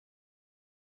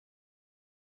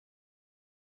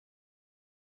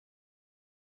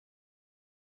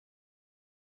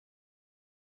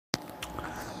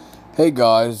Hey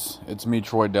guys, it's me,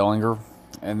 Troy Dellinger,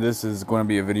 and this is going to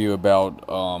be a video about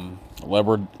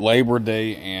Labor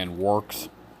Day and works,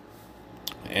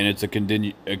 and it's a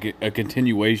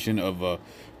continuation of a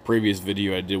previous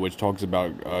video I did, which talks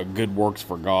about good works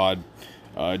for God,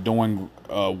 doing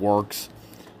works,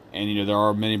 and there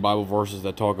are many Bible verses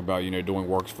that talk about doing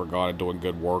works for God and doing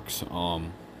good works.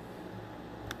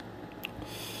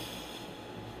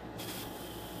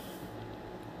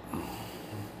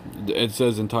 It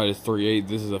says in Titus 3:8,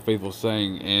 "This is a faithful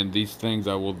saying, and these things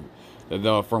I will that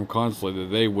thou affirm constantly,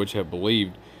 that they which have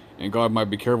believed, and God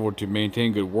might be careful to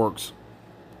maintain good works.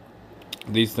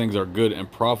 These things are good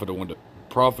and profitable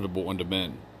unto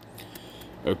men."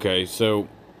 Okay, so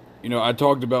I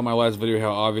talked about in my last video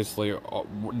how obviously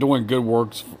doing good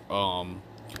works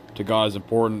to God is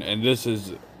important, and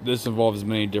this involves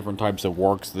many different types of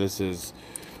works. This is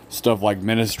stuff like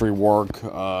ministry work,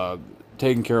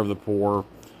 taking care of the poor,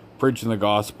 preaching the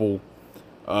gospel,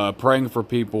 praying for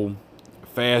people,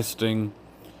 fasting.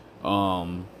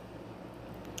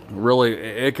 Really,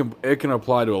 it can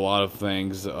apply to a lot of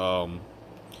things.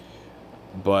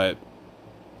 But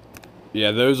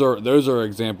yeah, those are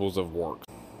examples of work.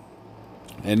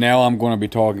 And now I'm going to be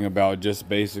talking about just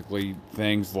basically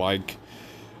things like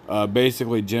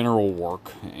basically general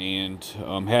work and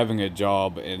having a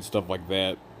job and stuff like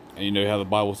that. And how the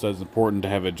Bible says it's important to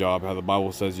have a job. How the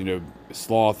Bible says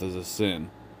sloth is a sin.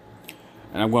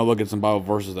 And I'm going to look at some Bible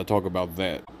verses that talk about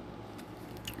that.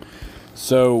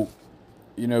 So,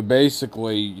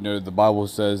 basically, the Bible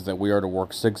says that we are to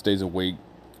work 6 days a week,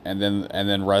 and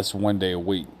then rest one day a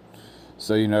week.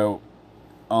 So,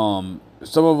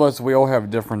 some of us, we all have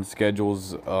different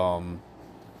schedules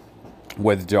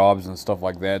with jobs and stuff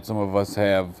like that. Some of us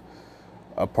have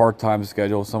a part-time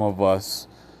schedule. Some of us,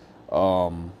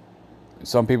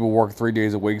 some people work 3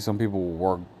 days a week. Some people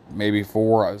work maybe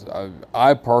four.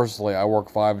 I personally, I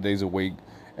work 5 days a week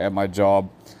at my job.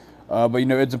 But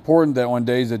it's important that on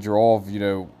days that you're off,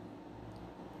 to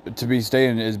be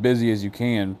staying as busy as you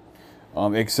can,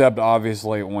 except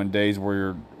obviously on days where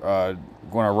you're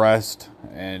going to rest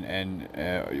and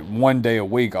one day a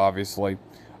week, obviously,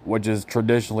 which is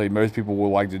traditionally most people would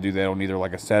like to do that on either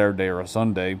like a Saturday or a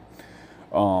Sunday.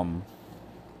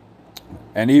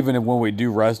 And even when we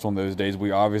do rest on those days, we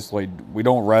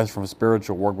don't rest from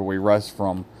spiritual work, but we rest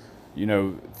from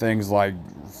things like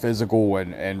physical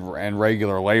and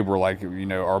regular labor, like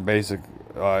our basic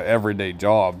everyday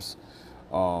jobs.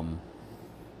 But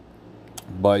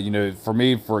for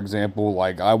me, for example,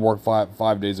 like I work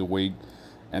five days a week,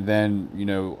 and then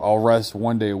I'll rest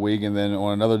one day a week, and then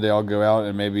on another day I'll go out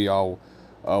and maybe I'll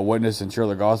witness and share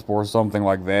the gospel or something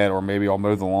like that, or maybe I'll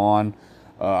mow the lawn.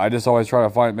 I just always try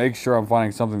to make sure I'm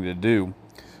finding something to do.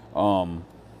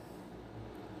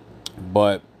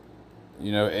 But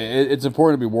it's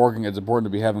important to be working. It's important to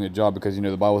be having a job because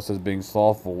the Bible says being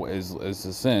slothful is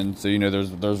a sin. So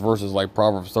there's verses like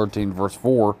Proverbs 13 verse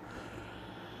 4.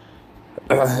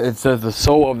 It says, "The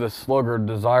soul of the sluggard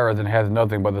desireth and hath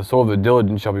nothing, but the soul of the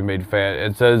diligent shall be made fat."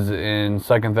 It says in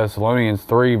 2 Thessalonians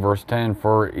 3 verse 10,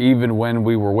 "For even when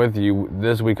we were with you,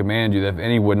 this we command you, that if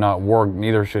any would not work,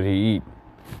 neither should he eat."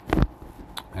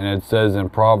 And it says in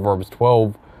Proverbs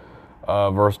 12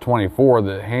 verse 24,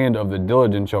 "The hand of the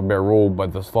diligent shall bear rule,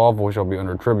 but the slothful shall be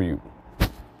under tribute."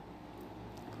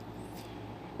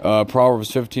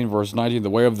 Proverbs 15 verse 19, "The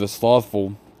way of the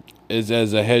slothful is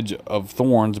as a hedge of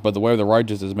thorns, but the way of the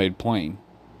righteous is made plain."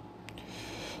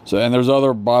 So, and there's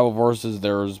other Bible verses.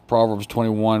 There's Proverbs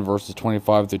 21 verses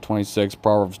 25 through 26,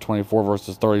 Proverbs 24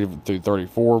 verses 30 through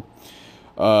 34,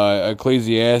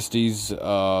 Ecclesiastes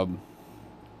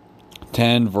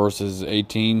 10 verses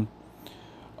 18,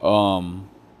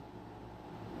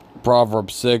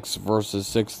 Proverbs 6 verses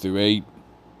 6 through 8,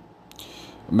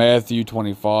 Matthew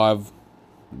 25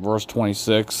 verse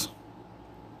 26,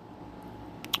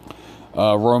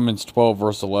 Romans 12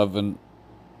 verse 11,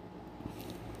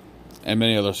 and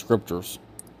many other scriptures.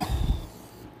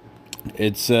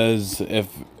 It says,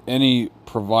 "If any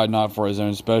provide not for his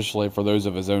own, especially for those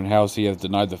of his own house, he hath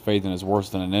denied the faith and is worse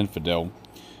than an infidel."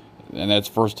 And that's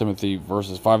 1 Timothy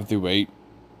verses 5 through 8.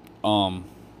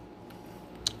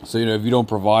 So if you don't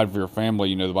provide for your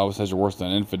family, the Bible says you're worse than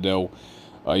an infidel.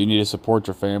 You need to support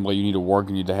your family. You need to work.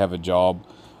 You need to have a job.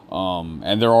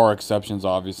 And there are exceptions,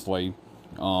 obviously.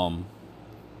 People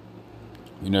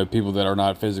that are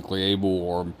not physically able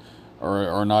or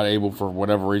are not able for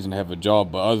whatever reason to have a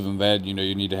job. But other than that, you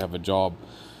need to have a job.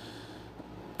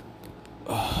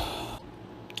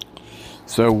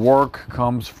 So work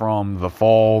comes from the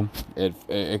fall.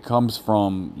 It comes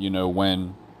from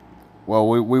when, well,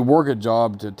 we work a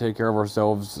job to take care of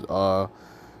ourselves, to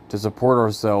support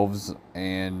ourselves,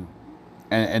 and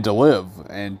and to live,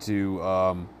 and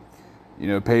to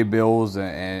pay bills,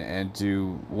 and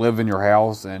to live in your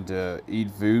house, and to eat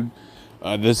food.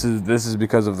 This is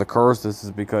because of the curse. This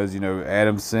is because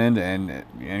Adam sinned,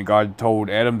 and God told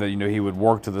Adam that he would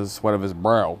work to the sweat of his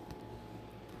brow.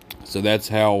 So that's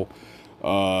how.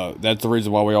 That's the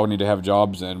reason why we all need to have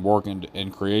jobs and work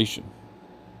in creation.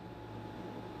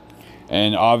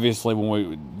 And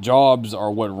obviously, jobs are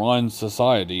what runs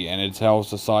society, and it's how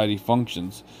society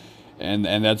functions, and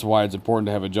that's why it's important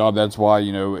to have a job. That's why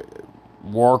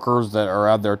workers that are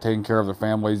out there taking care of their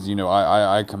families,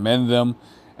 I commend them,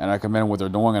 and I commend what they're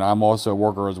doing, and I'm also a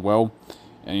worker as well.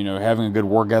 And having a good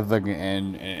work ethic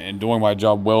and doing my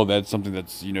job well, that's something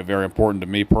that's very important to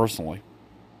me personally.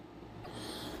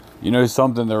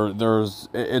 Something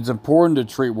it's important to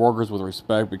treat workers with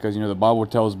respect, because the Bible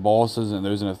tells bosses and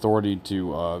those in authority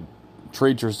to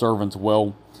treat your servants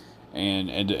well,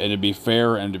 and to be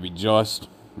fair and to be just.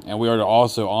 And we are to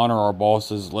also honor our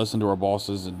bosses, listen to our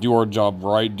bosses, and do our job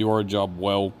right, do our job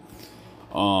well.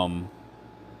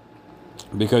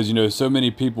 Because so many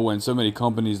people and so many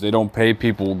companies, they don't pay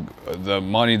people the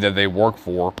money that they work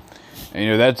for.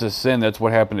 And that's a sin. That's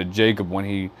what happened to Jacob when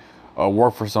he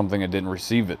worked for something and didn't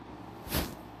receive it.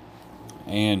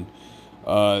 And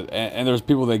there's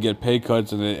people that get pay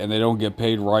cuts, and they don't get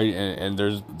paid right, and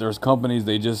there's companies,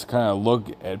 they just kind of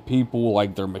look at people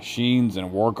like they're machines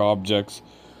and work objects.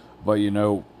 But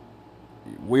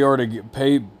we are to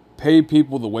pay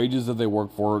people the wages that they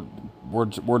work for.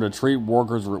 We're to treat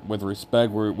workers with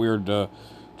respect. We're to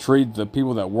treat the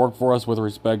people that work for us with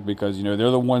respect, because they're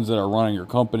the ones that are running your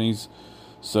companies.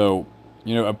 So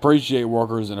appreciate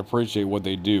workers and appreciate what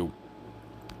they do.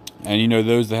 And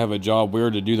those that have a job,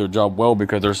 we're to do their job well,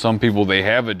 because there's some people, they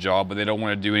have a job but they don't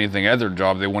want to do anything at their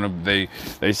job. They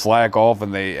slack off,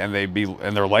 and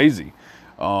they're lazy,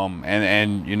 and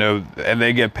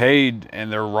they get paid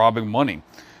and they're robbing money.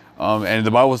 And the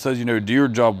Bible says do your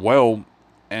job well,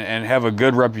 and have a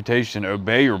good reputation,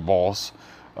 obey your boss,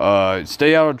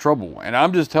 stay out of trouble. And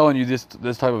I'm just telling you this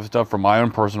type of stuff from my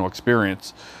own personal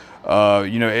experience.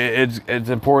 It's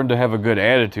important to have a good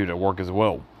attitude at work as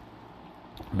well,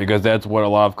 because that's what a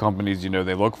lot of companies, they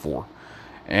look for.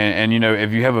 And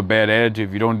if you have a bad attitude,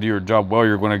 if you don't do your job well,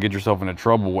 you're going to get yourself into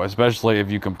trouble, especially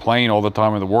if you complain all the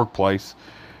time in the workplace.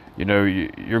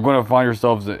 You're going to find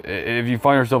yourself, if you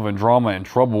find yourself in drama and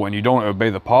trouble and you don't obey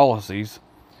the policies,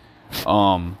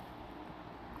 you're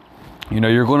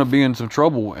going to be in some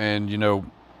trouble. And you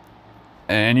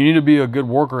need to be a good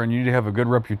worker, and you need to have a good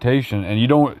reputation, and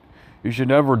you should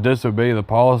never disobey the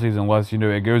policies unless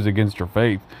it goes against your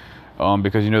faith.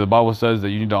 Because the Bible says that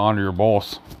you need to honor your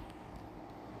boss.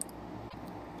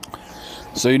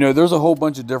 So there's a whole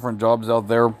bunch of different jobs out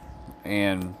there,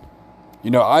 and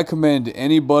I commend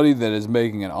anybody that is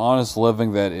making an honest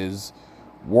living, that is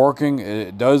working,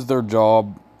 it does their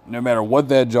job, no matter what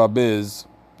that job is,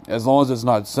 as long as it's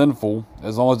not sinful,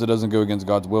 as long as it doesn't go against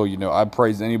God's will. I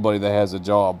praise anybody that has a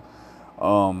job.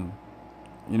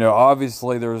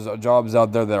 Obviously there's jobs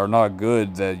out there that are not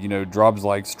good, that, jobs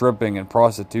like stripping and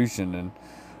prostitution,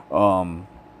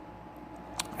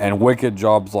 and wicked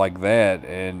jobs like that.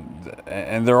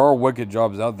 And there are wicked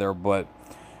jobs out there, but,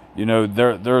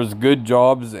 there's good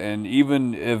jobs. And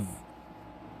even if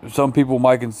some people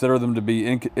might consider them to be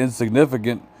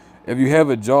insignificant, if you have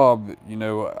a job,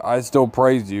 I still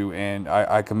praise you, and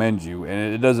I commend you.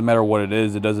 And it doesn't matter what it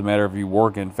is. It doesn't matter if you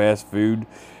work in fast food,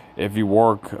 if you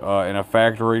work in a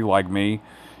factory like me,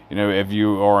 if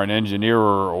you are an engineer,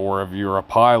 or if you're a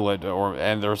pilot,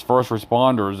 and there's first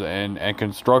responders and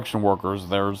construction workers,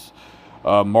 there's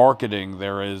marketing,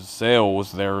 there is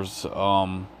sales, there's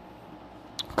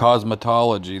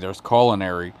cosmetology, there's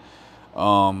culinary,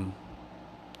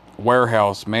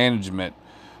 warehouse management.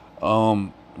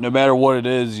 No matter what it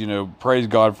is, praise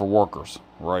God for workers,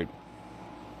 right?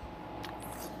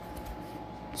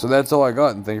 So that's all I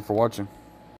got, and thank you for watching.